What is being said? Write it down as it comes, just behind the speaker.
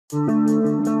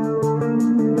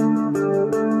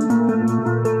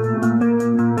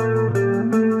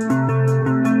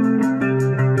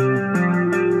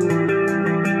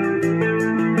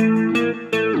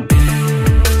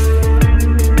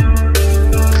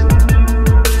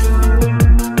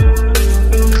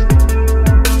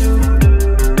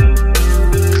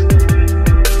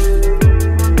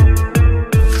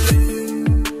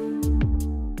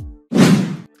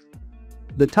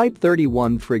The Type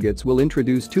 31 frigates will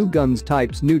introduce two guns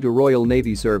types new to Royal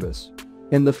Navy service.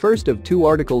 In the first of two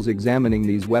articles examining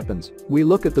these weapons, we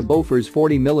look at the Bofors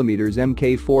 40mm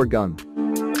Mk4 gun.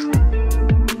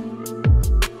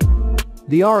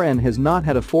 The RN has not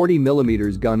had a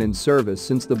 40mm gun in service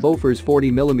since the Bofors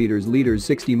 40mm Leaders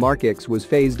 60 Mark X was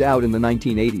phased out in the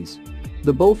 1980s.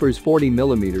 The Bofors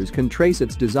 40mm can trace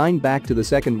its design back to the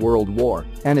Second World War,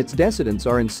 and its descendants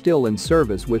are still in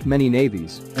service with many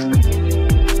navies.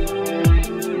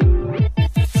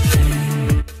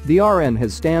 The RN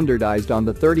has standardized on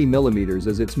the 30mm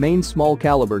as its main small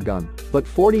caliber gun, but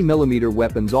 40mm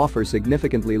weapons offer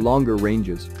significantly longer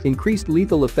ranges, increased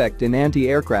lethal effect in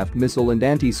anti-aircraft missile and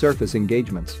anti-surface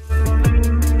engagements.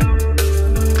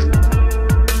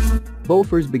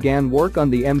 Bofors began work on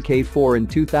the Mk4 in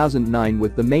 2009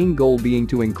 with the main goal being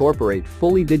to incorporate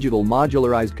fully digital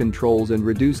modularized controls and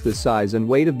reduce the size and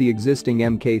weight of the existing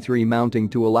Mk3 mounting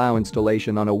to allow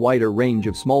installation on a wider range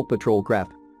of small patrol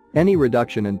craft. Any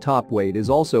reduction in top weight is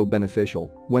also beneficial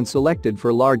when selected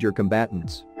for larger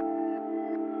combatants.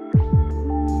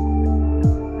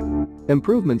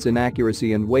 Improvements in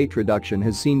accuracy and weight reduction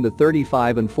has seen the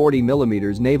 35 and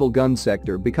 40mm naval gun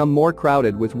sector become more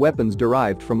crowded with weapons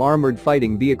derived from armored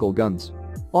fighting vehicle guns.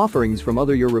 Offerings from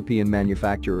other European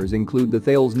manufacturers include the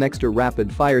Thales Nexter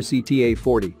Rapid Fire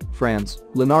CTA-40, France,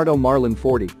 Leonardo Marlin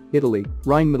 40, Italy,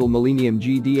 Rheinmetall Millennium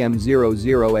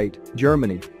GDM-008,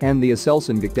 Germany, and the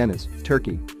Aselsan Gökdeniz,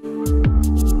 Turkey.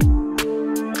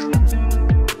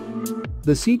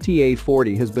 The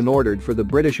CTA-40 has been ordered for the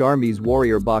British Army's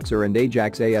Warrior Boxer and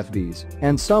Ajax AFVs,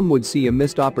 and some would see a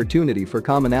missed opportunity for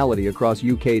commonality across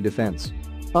UK defence.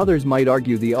 Others might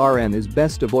argue the RN is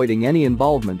best avoiding any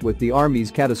involvement with the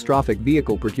Army's catastrophic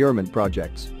vehicle procurement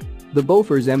projects. The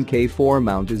Bofors Mk4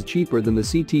 mount is cheaper than the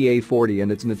CTA-40 and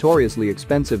its notoriously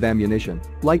expensive ammunition,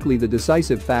 likely the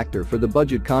decisive factor for the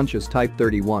budget-conscious Type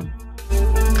 31.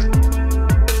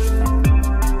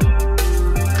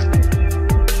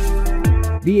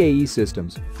 BAE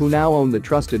Systems, who now own the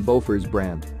trusted Bofors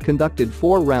brand, conducted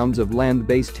 4 rounds of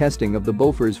land-based testing of the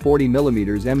Bofors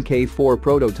 40mm Mk4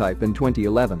 prototype in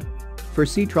 2011. For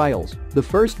sea trials, the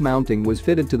first mounting was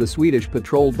fitted to the Swedish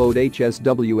patrol boat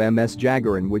HSwMS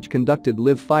Jagaren, which conducted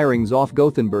live firings off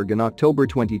Gothenburg in October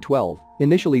 2012,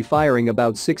 initially firing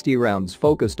about 60 rounds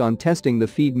focused on testing the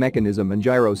feed mechanism and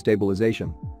gyro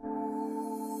stabilisation.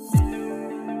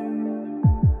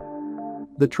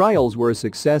 The trials were a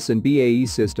success and BAE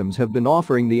Systems have been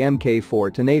offering the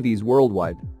Mk4 to navies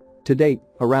worldwide. To date,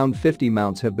 around 50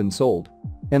 mounts have been sold.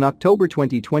 In October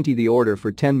 2020 the order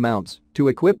for 10 mounts to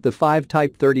equip the 5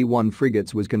 Type 31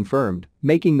 frigates was confirmed,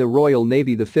 making the Royal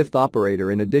Navy the 5th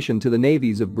operator in addition to the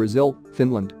navies of Brazil,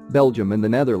 Finland, Belgium and the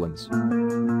Netherlands.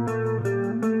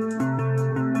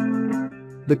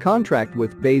 The contract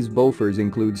with BAE Bofors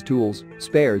includes tools,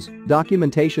 spares,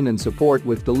 documentation and support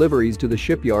with deliveries to the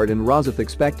shipyard in Rosyth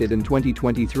expected in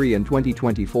 2023 and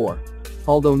 2024.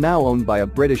 Although now owned by a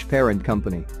British parent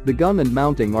company, the gun and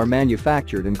mounting are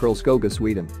manufactured in Karlskoga,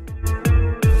 Sweden.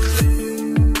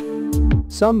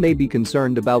 Some may be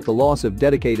concerned about the loss of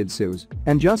dedicated SUs,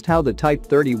 and just how the Type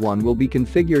 31 will be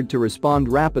configured to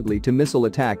respond rapidly to missile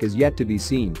attack is yet to be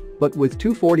seen, but with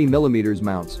two 40mm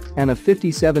mounts and a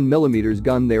 57mm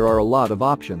gun there are a lot of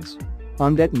options.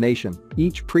 On detonation,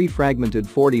 each pre-fragmented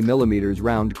 40mm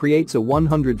round creates a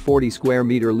 140 square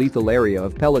meter lethal area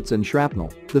of pellets and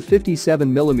shrapnel. The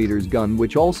 57mm gun,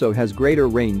 which also has greater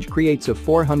range, creates a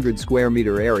 400 square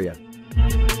meter area.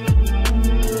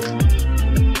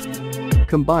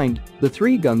 Combined, the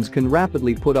 3 guns can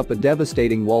rapidly put up a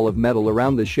devastating wall of metal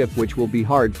around the ship which will be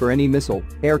hard for any missile,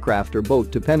 aircraft or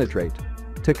boat to penetrate.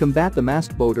 To combat the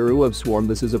masked boat or UAV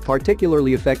this is a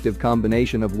particularly effective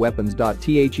combination of weapons. The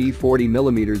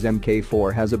 40mm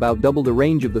Mk4 has about double the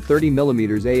range of the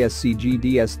 30mm ASCG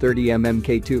DS30mm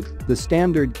Mk2, the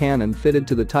standard cannon fitted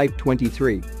to the Type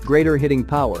 23, greater hitting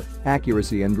power,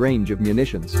 accuracy and range of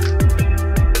munitions.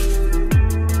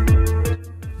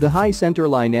 The high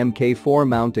centerline Mk4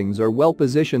 mountings are well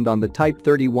positioned on the Type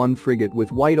 31 frigate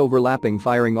with wide overlapping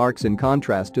firing arcs in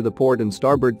contrast to the port and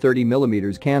starboard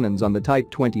 30mm cannons on the Type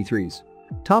 23s.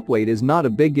 Top weight is not a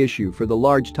big issue for the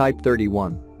large Type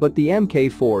 31, but the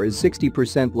Mk4 is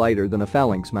 60% lighter than a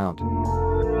phalanx mount.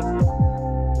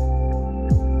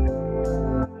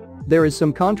 There is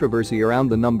some controversy around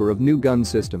the number of new gun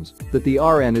systems that the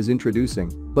RN is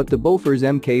introducing, but the Bofors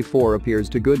Mk4 appears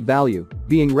to good value,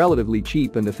 being relatively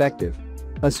cheap and effective.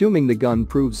 Assuming the gun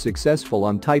proves successful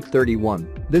on Type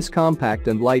 31, this compact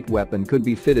and light weapon could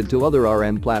be fitted to other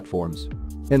RN platforms.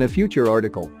 In a future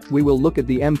article, we will look at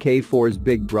the Mk4's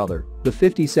big brother, the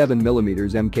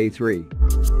 57mm Mk3.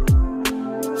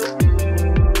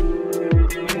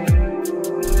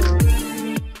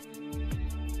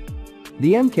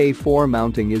 The Mk4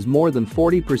 mounting is more than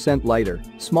 40% lighter,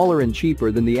 smaller and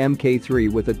cheaper than the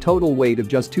Mk3 with a total weight of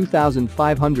just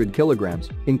 2,500 kilograms,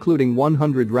 including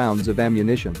 100 rounds of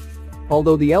ammunition.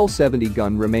 Although the L70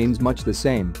 gun remains much the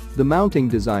same, the mounting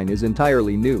design is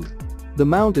entirely new. The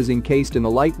mount is encased in a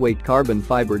lightweight carbon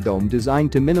fiber dome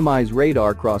designed to minimize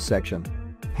radar cross-section.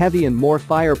 Heavy and more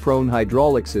fire-prone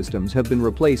hydraulic systems have been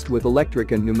replaced with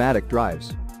electric and pneumatic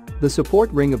drives. The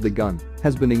support ring of the gun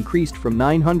has been increased from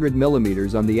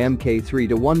 900mm on the Mk3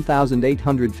 to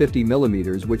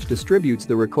 1850mm, which distributes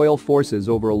the recoil forces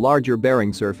over a larger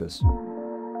bearing surface.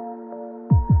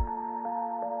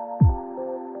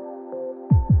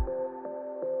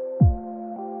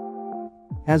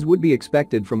 As would be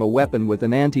expected from a weapon with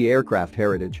an anti-aircraft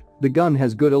heritage, the gun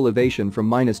has good elevation from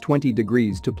 -20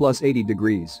 degrees to +80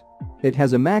 degrees. It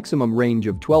has a maximum range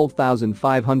of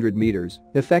 12,500 meters,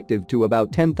 effective to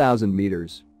about 10,000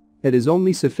 meters. It is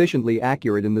only sufficiently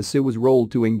accurate in the Suez roll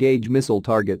to engage missile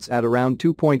targets at around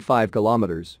 2.5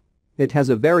 kilometers. It has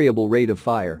a variable rate of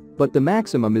fire, but the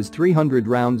maximum is 300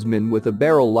 rounds min with a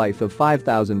barrel life of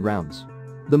 5,000 rounds.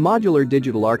 The modular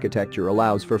digital architecture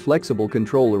allows for flexible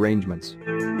control arrangements.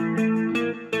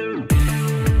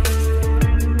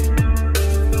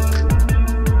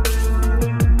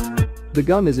 The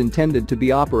gun is intended to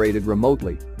be operated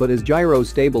remotely, but has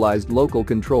gyro-stabilized local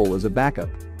control as a backup.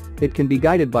 It can be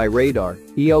guided by radar,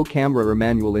 EO camera or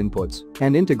manual inputs,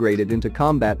 and integrated into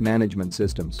combat management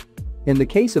systems. In the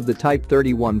case of the Type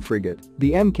 31 frigate,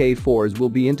 the Mk4s will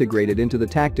be integrated into the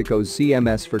Tactico's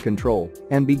CMS for control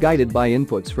and be guided by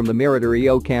inputs from the Meritor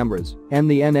EO cameras and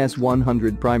the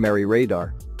NS-100 primary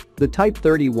radar. The Type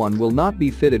 31 will not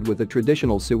be fitted with a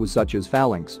traditional Suez such as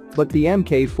Phalanx, but the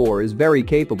Mk4 is very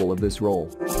capable of this role.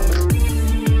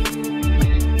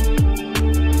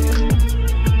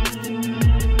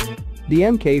 The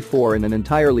Mk4 is an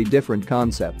entirely different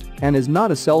concept and is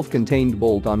not a self-contained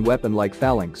bolt-on weapon like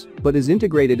Phalanx, but is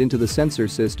integrated into the sensor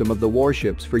system of the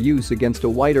warships for use against a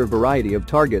wider variety of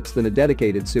targets than a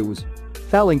dedicated Suez.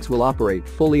 Phalanx will operate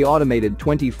fully automated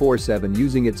 24/7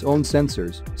 using its own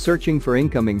sensors, searching for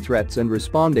incoming threats and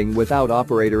responding without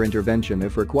operator intervention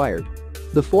if required.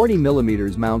 The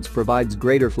 40mm mounts provides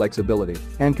greater flexibility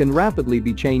and can rapidly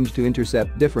be changed to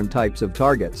intercept different types of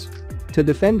targets. To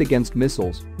defend against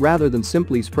missiles, rather than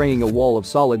simply spraying a wall of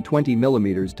solid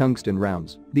 20mm tungsten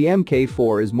rounds, the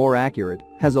Mk4 is more accurate,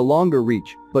 has a longer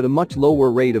reach, but a much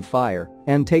lower rate of fire,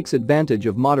 and takes advantage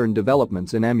of modern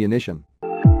developments in ammunition.